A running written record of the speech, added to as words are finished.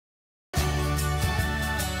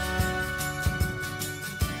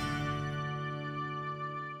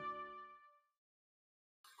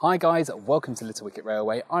Hi guys, welcome to Little Wicket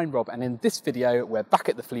Railway. I'm Rob, and in this video we're back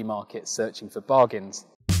at the flea market searching for bargains.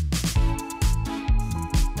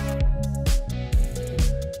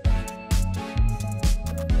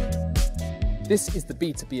 This is the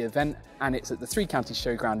B2B event and it's at the Three Counties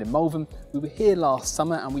Showground in Malvern. We were here last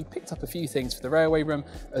summer and we picked up a few things for the railway room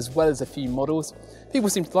as well as a few models. People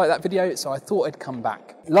seemed to like that video, so I thought I'd come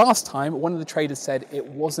back. Last time, one of the traders said it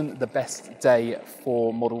wasn't the best day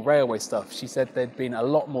for model railway stuff. She said there'd been a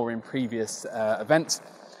lot more in previous events.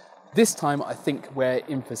 This time I think we're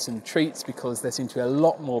in for some treats because there seem to be a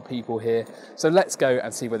lot more people here. So let's go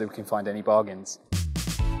and see whether we can find any bargains.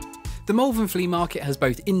 The Malvern Flea Market has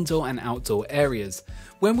both indoor and outdoor areas.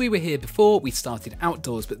 When we were here before, we started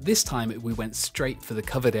outdoors, but this time we went straight for the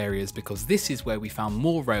covered areas because this is where we found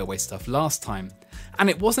more railway stuff last time. And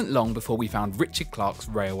it wasn't long before we found Richard Clark's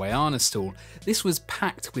Railwayana stall. This was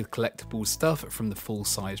packed with collectible stuff from the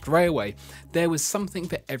full-sized railway. There was something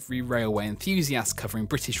for every railway enthusiast, covering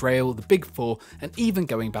British Rail, the Big Four, and even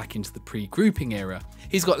going back into the pre-grouping era.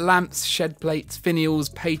 He's got lamps, shed plates,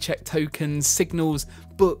 finials, paycheck tokens, signals,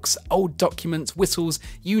 books, old documents, whistles,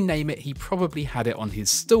 you name it, he probably had it on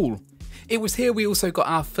his stall. It was here we also got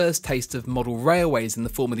our first taste of model railways in the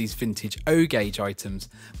form of these vintage O-gauge items,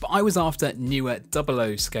 but I was after newer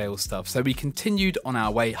 00 scale stuff, so we continued on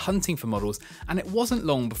our way hunting for models, and it wasn't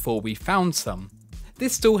long before we found some.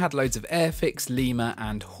 This stall had loads of Airfix, Lima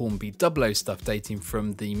and Hornby 00 stuff dating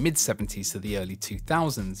from the mid-70s to the early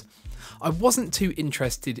 2000s. I wasn't too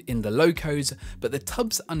interested in the locos, but the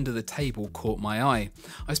tubs under the table caught my eye.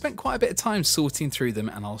 I spent quite a bit of time sorting through them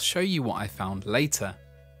and I'll show you what I found later.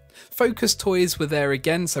 Focus Toys were there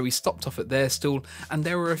again, so we stopped off at their stall, and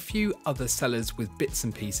there were a few other sellers with bits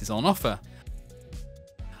and pieces on offer.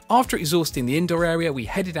 After exhausting the indoor area, we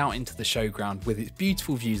headed out into the showground with its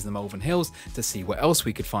beautiful views of the Malvern Hills to see what else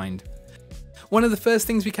we could find. One of the first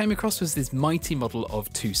things we came across was this mighty model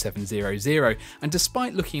of 2700, and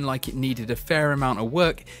despite looking like it needed a fair amount of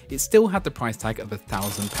work, it still had the price tag of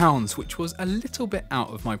 £1,000, which was a little bit out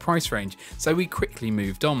of my price range, so we quickly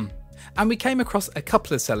moved on. And we came across a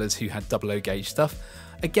couple of sellers who had 00 gauge stuff,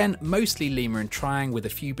 again mostly Lima and Triang with a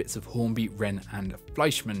few bits of Hornby, Wren and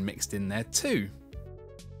Fleischmann mixed in there too.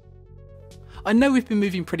 I know we've been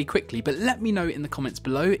moving pretty quickly, but let me know in the comments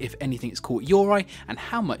below if anything's caught your eye and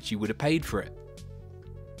how much you would have paid for it.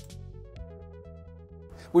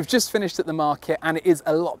 We've just finished at the market and it is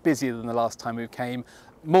a lot busier than the last time we came.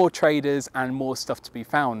 More traders and more stuff to be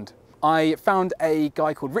found. I found a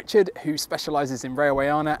guy called Richard who specialises in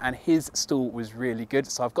Railwayana and his stall was really good,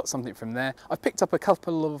 so I've got something from there. I've picked up a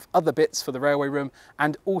couple of other bits for the railway room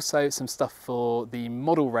and also some stuff for the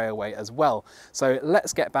model railway as well. So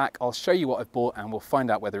let's get back, I'll show you what I've bought and we'll find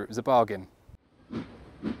out whether it was a bargain.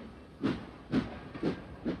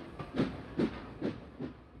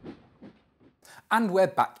 And we're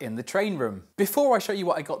back in the train room. Before I show you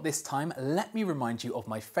what I got this time, let me remind you of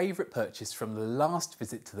my favourite purchase from the last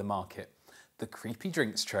visit to the market, the creepy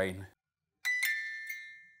drinks train.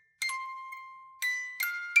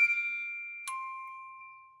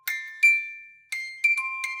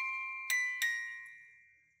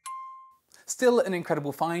 Still an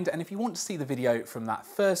incredible find, and if you want to see the video from that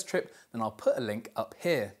first trip, then I'll put a link up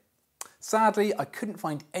here. Sadly, I couldn't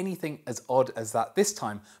find anything as odd as that this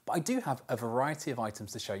time, but I do have a variety of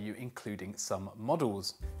items to show you, including some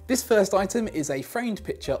models. This first item is a framed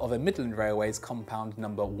picture of a Midland Railways compound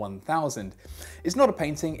number 1000. It's not a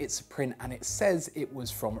painting, it's a print, and it says it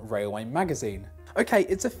was from Railway magazine. Okay,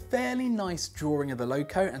 it's a fairly nice drawing of the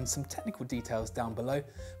loco and some technical details down below,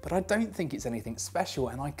 but I don't think it's anything special,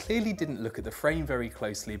 and I clearly didn't look at the frame very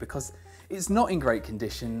closely because it's not in great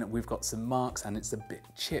condition. We've got some marks and it's a bit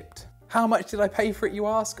chipped. How much did I pay for it, you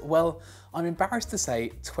ask? Well, I'm embarrassed to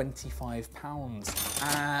say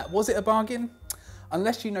 £25. Was it a bargain?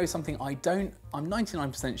 Unless you know something I don't, I'm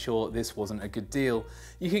 99% sure this wasn't a good deal.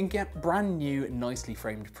 You can get brand new, nicely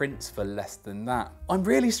framed prints for less than that. I'm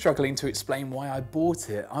really struggling to explain why I bought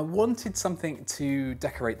it. I wanted something to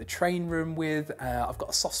decorate the train room with. I've got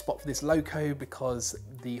a soft spot for this loco because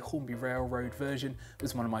the Hornby Railroad version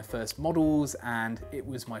was one of my first models and it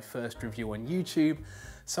was my first review on YouTube.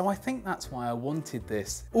 So I think that's why I wanted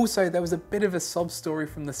this. Also, there was a bit of a sob story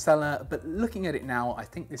from the seller, but looking at it now, I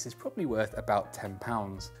think this is probably worth about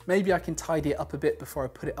 £10. Maybe I can tidy it up a bit before I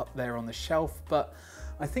put it up there on the shelf, but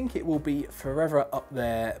I think it will be forever up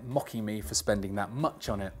there mocking me for spending that much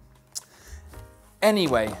on it.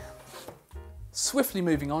 Anyway, swiftly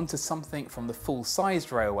moving on to something from the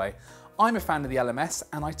full-sized railway. I'm a fan of the LMS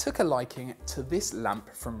and I took a liking to this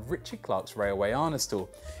lamp from Richard Clark's Railwayana store.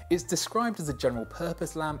 It's described as a general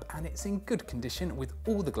purpose lamp and it's in good condition with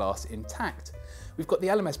all the glass intact. We've got the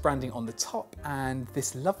LMS branding on the top and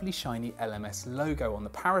this lovely shiny LMS logo on the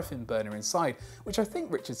paraffin burner inside, which I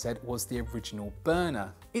think Richard said was the original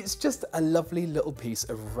burner. It's just a lovely little piece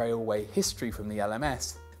of railway history from the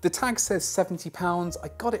LMS. The tag says £70, I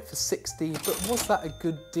got it for 60, but was that a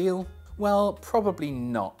good deal? Well, probably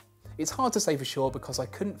not. It's hard to say for sure because I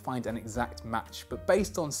couldn't find an exact match, but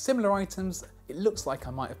based on similar items, it looks like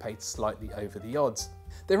I might have paid slightly over the odds.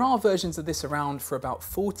 There are versions of this around for about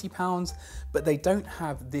 £40, but they don't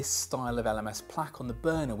have this style of LMS plaque on the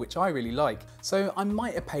burner, which I really like. So I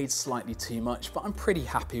might have paid slightly too much, but I'm pretty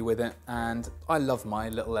happy with it, and I love my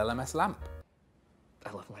little LMS lamp.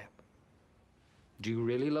 I love lamp. Do you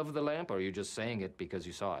really love the lamp, or are you just saying it because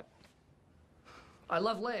you saw it? I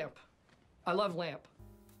love lamp. I love lamp.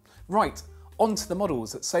 Right, on to the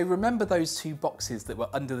models. So remember those two boxes that were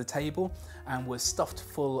under the table and were stuffed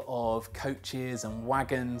full of coaches and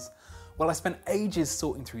wagons? Well, I spent ages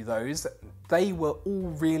sorting through those. They were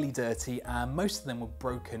all really dirty and most of them were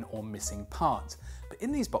broken or missing parts. But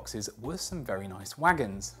in these boxes were some very nice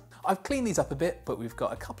wagons. I've cleaned these up a bit, but we've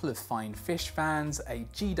got a couple of fine fish vans, a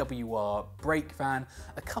GWR brake van,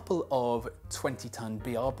 a couple of 20-ton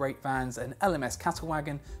BR brake vans, an LMS cattle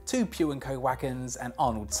wagon, two Pugh & Co wagons, an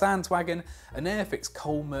Arnold Sands wagon, an Airfix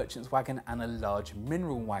coal merchant's wagon, and a large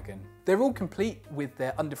mineral wagon. They're all complete with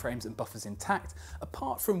their underframes and buffers intact.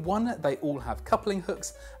 Apart from one, they all have coupling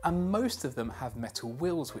hooks, and most of them have metal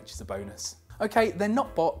wheels, which is a bonus. Okay, they're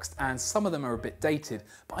not boxed and some of them are a bit dated,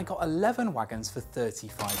 but I got 11 wagons for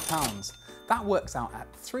 £35. That works out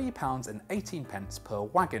at £3.18 per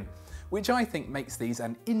wagon, which I think makes these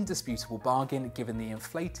an indisputable bargain given the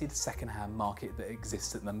inflated second-hand market that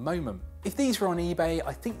exists at the moment. If these were on eBay,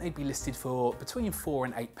 I think they'd be listed for between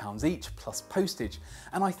 £4 and £8 each plus postage,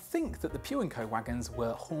 and I think that the Pugh & Co wagons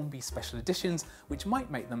were Hornby special editions, which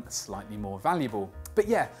might make them slightly more valuable. But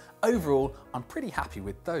yeah, overall, I'm pretty happy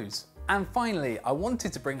with those. And finally, I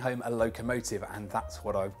wanted to bring home a locomotive, and that's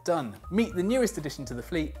what I've done. Meet the newest addition to the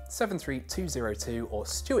fleet, 73202 or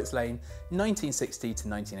Stuart's Lane, 1960 to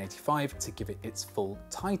 1985 to give it its full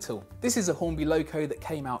title. This is a Hornby loco that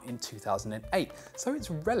came out in 2008, so it's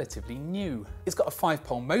relatively new. It's got a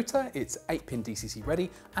 5-pole motor, it's 8-pin DCC ready,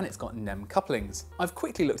 and it's got NEM couplings. I've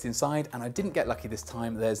quickly looked inside and I didn't get lucky this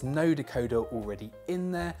time. There's no decoder already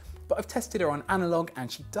in there, but I've tested her on analog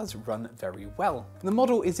and she does run very well. The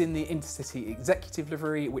model is in the Intercity Executive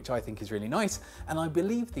livery, which I think is really nice, and I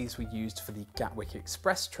believe these were used for the Gatwick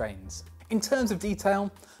Express trains. In terms of detail,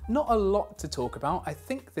 not a lot to talk about. I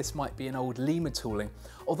think this might be an old lemur tooling,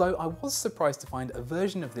 although I was surprised to find a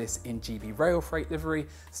version of this in GB Rail Freight livery,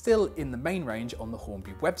 still in the main range on the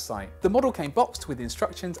Hornby website. The model came boxed with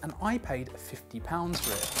instructions and I paid £50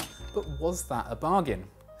 for it. But was that a bargain?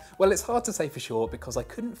 Well, it's hard to say for sure because I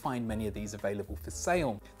couldn't find many of these available for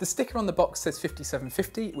sale. The sticker on the box says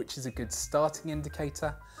 £57.50, which is a good starting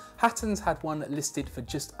indicator. Hatton's had one listed for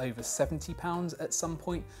just over £70 at some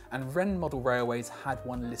point, and Wren Model Railways had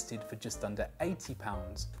one listed for just under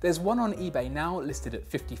 £80. There's one on eBay now listed at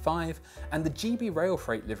 £55, and the GB Rail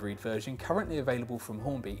Freight liveried version currently available from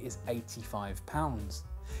Hornby is £85.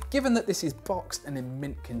 Given that this is boxed and in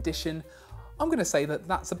mint condition, I'm going to say that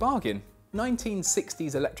that's a bargain.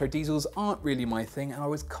 1960s electro diesels aren't really my thing and I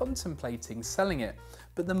was contemplating selling it,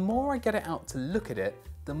 but the more I get it out to look at it,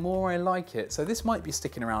 the more I like it, so this might be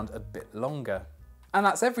sticking around a bit longer. And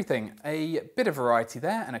that's everything. A bit of variety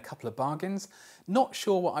there and a couple of bargains. Not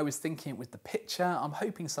sure what I was thinking with the picture. I'm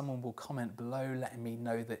hoping someone will comment below letting me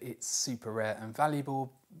know that it's super rare and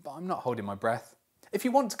valuable, but I'm not holding my breath. If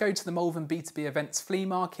you want to go to the Malvern B2B Events Flea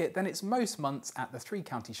Market, then it's most months at the Three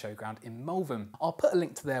County Showground in Malvern. I'll put a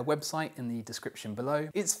link to their website in the description below.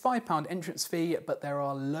 It's £5 entrance fee, but there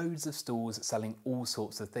are loads of stalls selling all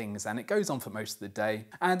sorts of things, and it goes on for most of the day.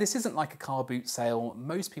 And this isn't like a car boot sale.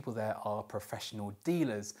 Most people there are professional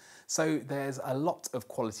dealers, so there's a lot of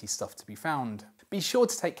quality stuff to be found. Be sure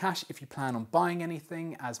to take cash if you plan on buying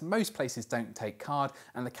anything, as most places don't take card,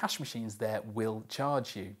 and the cash machines there will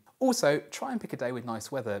charge you. Also, try and pick a day with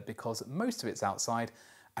nice weather because most of it's outside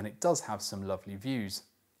and it does have some lovely views.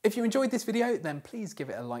 If you enjoyed this video, then please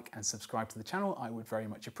give it a like and subscribe to the channel. I would very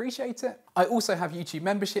much appreciate it. I also have YouTube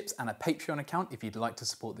memberships and a Patreon account if you'd like to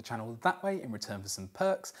support the channel that way in return for some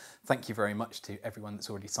perks. Thank you very much to everyone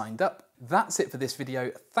that's already signed up. That's it for this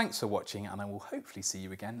video. Thanks for watching and I will hopefully see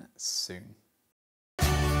you again soon.